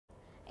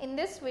In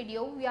this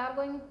video we are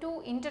going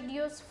to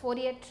introduce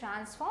Fourier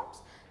transforms.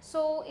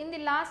 So in the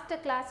last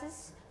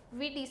classes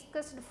we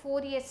discussed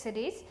Fourier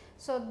series.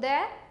 So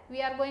there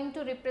we are going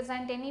to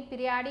represent any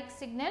periodic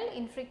signal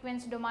in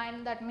frequency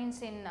domain, that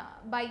means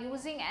by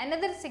using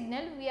another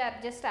signal we are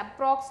just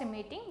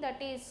approximating,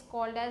 that is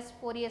called as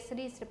Fourier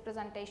series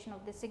representation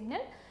of the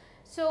signal.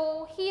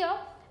 So here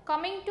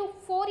coming to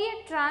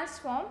Fourier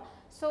transform,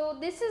 so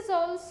this is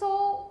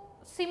also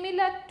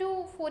similar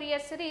to Fourier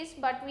series,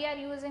 but we are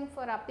using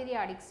for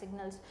aperiodic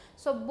signals.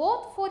 So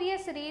both Fourier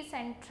series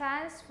and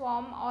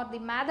transform are the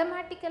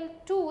mathematical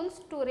tools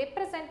to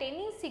represent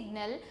any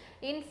signal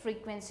in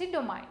frequency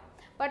domain.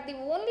 But the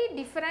only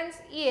difference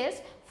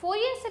is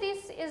Fourier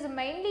series is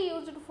mainly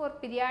used for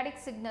periodic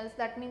signals,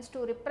 that means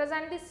to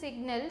represent the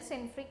signals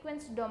in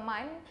frequency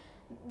domain.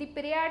 The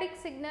periodic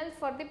signal,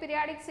 for the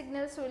periodic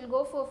signals we will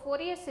go for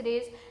Fourier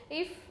series.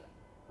 If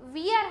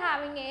we are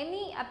having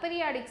any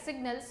aperiodic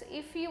signals,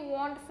 if you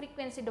want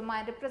frequency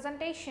domain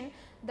representation,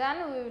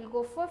 then we will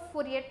go for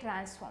Fourier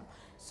transform.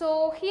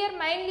 So here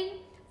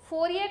mainly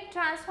Fourier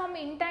transform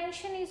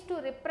intention is to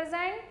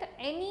represent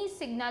any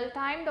signal,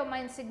 time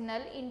domain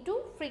signal,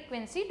 into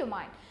frequency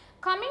domain.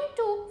 Coming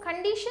to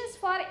conditions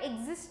for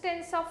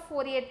existence of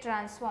Fourier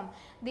transform,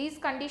 these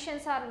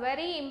conditions are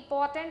very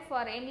important for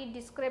any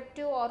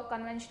descriptive or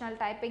conventional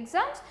type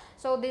exams.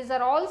 So these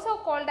are also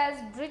called as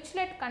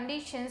Dirichlet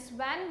conditions.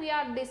 When we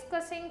are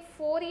discussing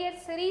Fourier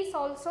series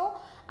also,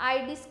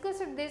 I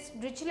discussed this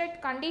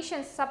Dirichlet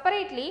conditions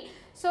separately.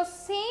 So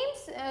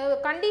same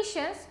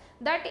conditions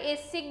that a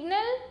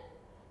signal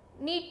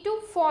need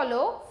to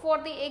follow for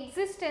the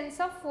existence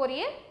of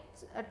Fourier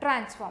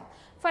transform.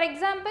 For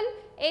example,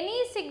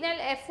 any signal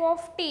f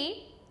of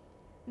t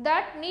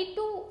that need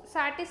to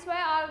satisfy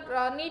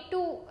or need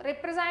to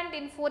represent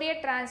in Fourier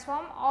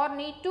transform or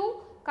need to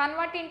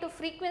convert into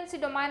frequency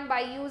domain by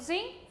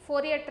using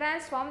Fourier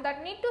transform,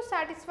 that need to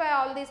satisfy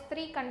all these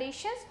three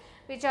conditions,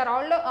 which are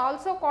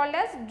also called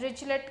as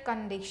Dirichlet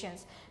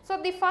conditions.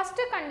 So the first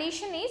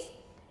condition is,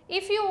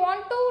 if you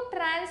want to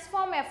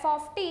transform f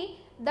of t,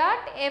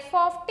 that f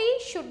of t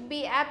should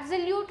be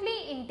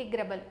absolutely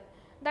integrable.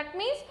 That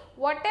means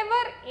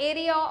whatever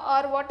area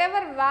or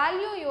whatever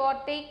value you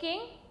are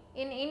taking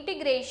in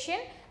integration,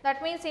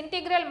 that means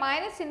integral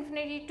minus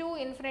infinity to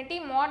infinity,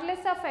 modulus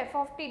of f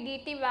of t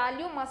dt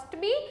value must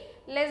be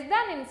less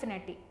than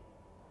infinity.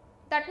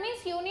 That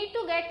means you need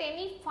to get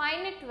any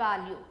finite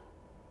value,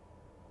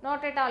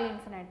 not at all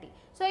infinity.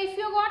 So if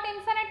you got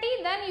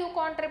infinity, then you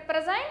can't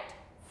represent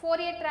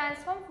Fourier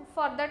transform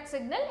for that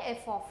signal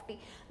f of t.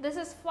 This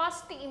is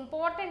first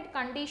important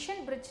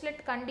condition,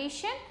 Dirichlet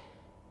condition,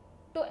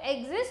 to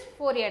exist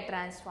Fourier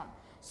transform.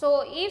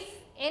 So if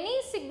any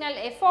signal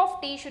f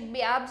of t should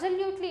be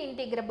absolutely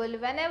integrable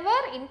whenever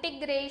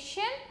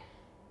integration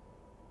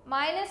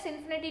minus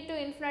infinity to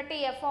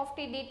infinity f of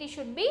t dt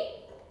should be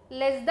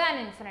less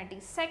than infinity.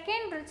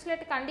 Second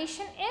Dirichlet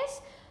condition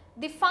is,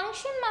 the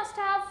function must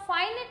have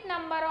finite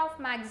number of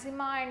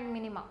maxima and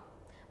minima.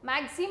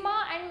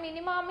 Maxima and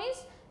minima means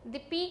the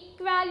peak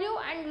value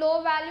and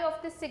low value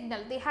of the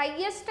signal, the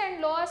highest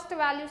and lowest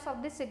values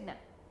of the signal.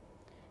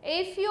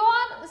 If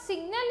your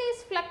signal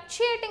is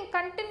fluctuating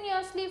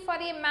continuously for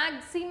a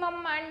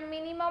maximum and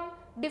minimum,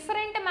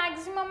 different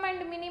maximum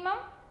and minimum,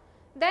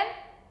 then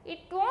it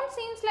won't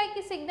seems like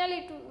a signal,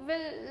 it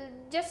will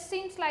just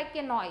seems like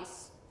a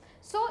noise.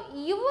 So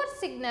your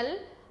signal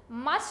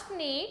must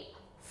need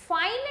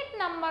finite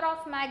number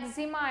of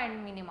maxima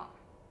and minima.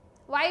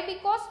 Why?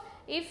 Because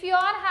if you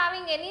are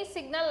having any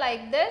signal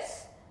like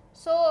this,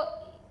 so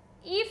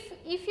if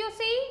you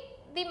see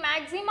the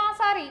maximas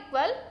are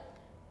equal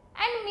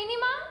and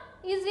minima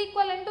is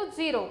equivalent to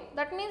 0,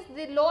 that means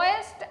the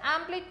lowest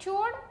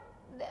amplitude,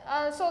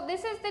 so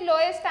this is the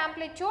lowest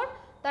amplitude,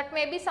 that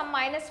may be some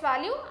minus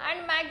value,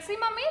 and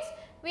maximum is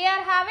we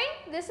are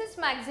having, this is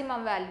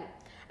maximum value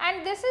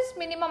and this is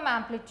minimum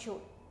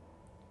amplitude.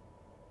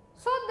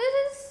 So this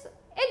is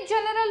a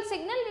general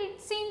signal,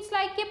 it seems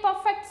like a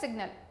perfect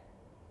signal.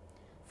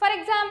 For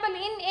example,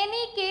 in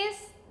any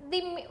case,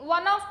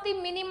 one of the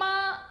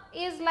minima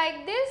is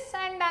like this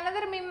and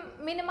another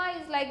minima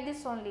is like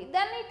this only,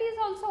 then it is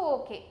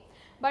also okay.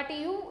 But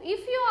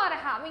if you are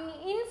having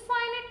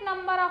infinite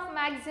number of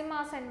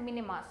maximas and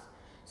minimas,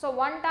 so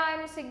one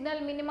time signal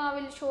minima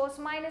will shows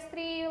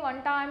 -3,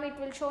 one time it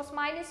will shows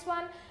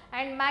 -1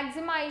 and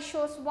maxima it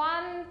shows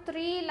 1,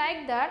 3,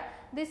 like that,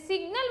 the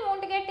signal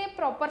won't get a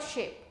proper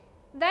shape.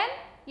 Then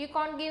you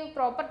can't give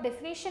proper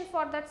definition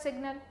for that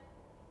signal.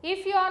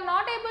 If you are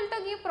not able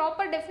to give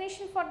proper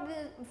definition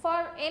for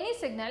any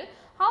signal,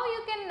 how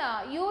you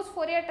can use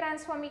Fourier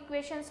transform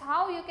equations,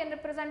 how you can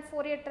represent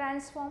Fourier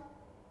transform?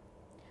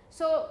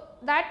 So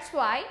that's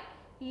why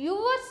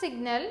your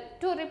signal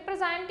to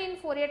represent in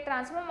Fourier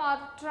transform or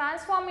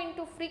transform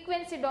into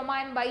frequency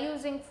domain by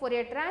using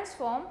Fourier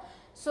transform,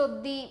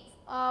 so the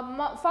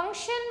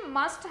function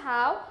must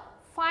have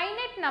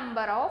finite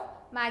number of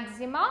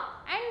maxima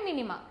and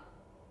minima.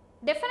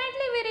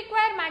 Definitely we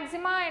require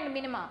maxima and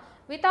minima.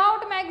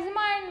 Without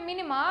maxima and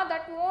minima,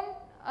 that won't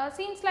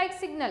seems like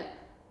signal.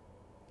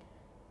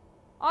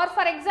 or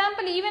for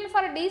example even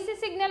for DC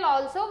signal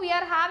also we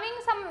are having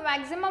some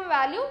maximum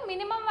value,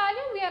 minimum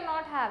value we are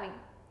not having.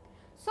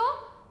 So,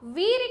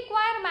 we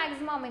require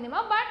maxima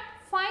minima, but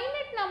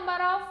finite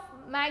number of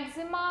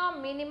maxima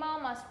minima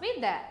must be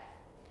there.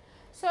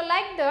 So,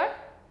 like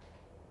that,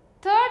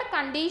 third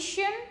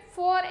condition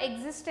for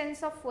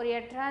existence of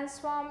Fourier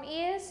transform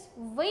is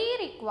we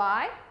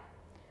require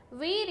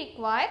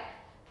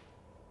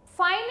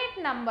finite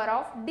number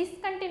of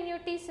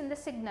discontinuities in the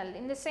signal.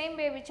 In the same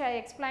way which I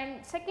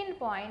explained second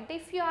point,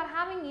 if you are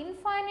having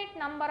infinite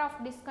number of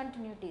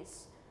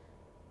discontinuities,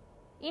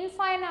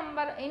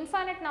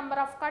 infinite number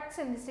of cuts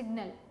in the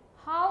signal,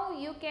 how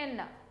you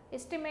can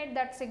estimate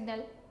that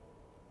signal?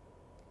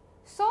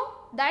 So,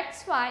 that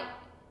is why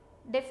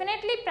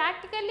definitely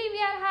practically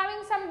we are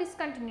having some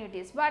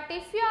discontinuities, but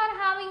if you are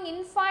having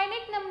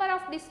infinite number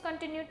of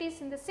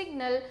discontinuities in the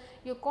signal,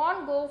 you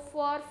can't go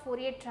for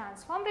Fourier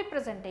transform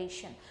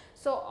representation.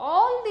 So,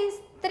 all these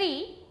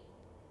three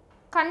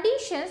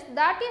conditions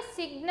that a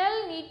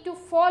signal need to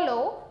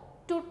follow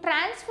to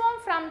transform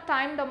from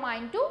time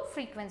domain to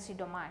frequency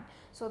domain.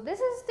 So, this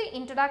is the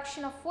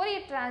introduction of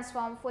Fourier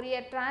transform.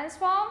 Fourier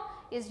transform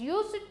is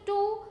used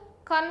to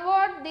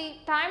convert the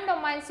time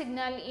domain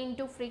signal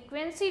into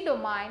frequency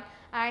domain,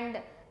 and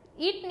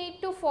it need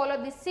to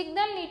follow, the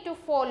signal need to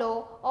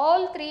follow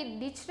all three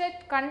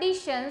Dirichlet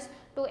conditions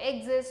to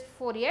exist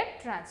Fourier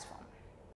transform.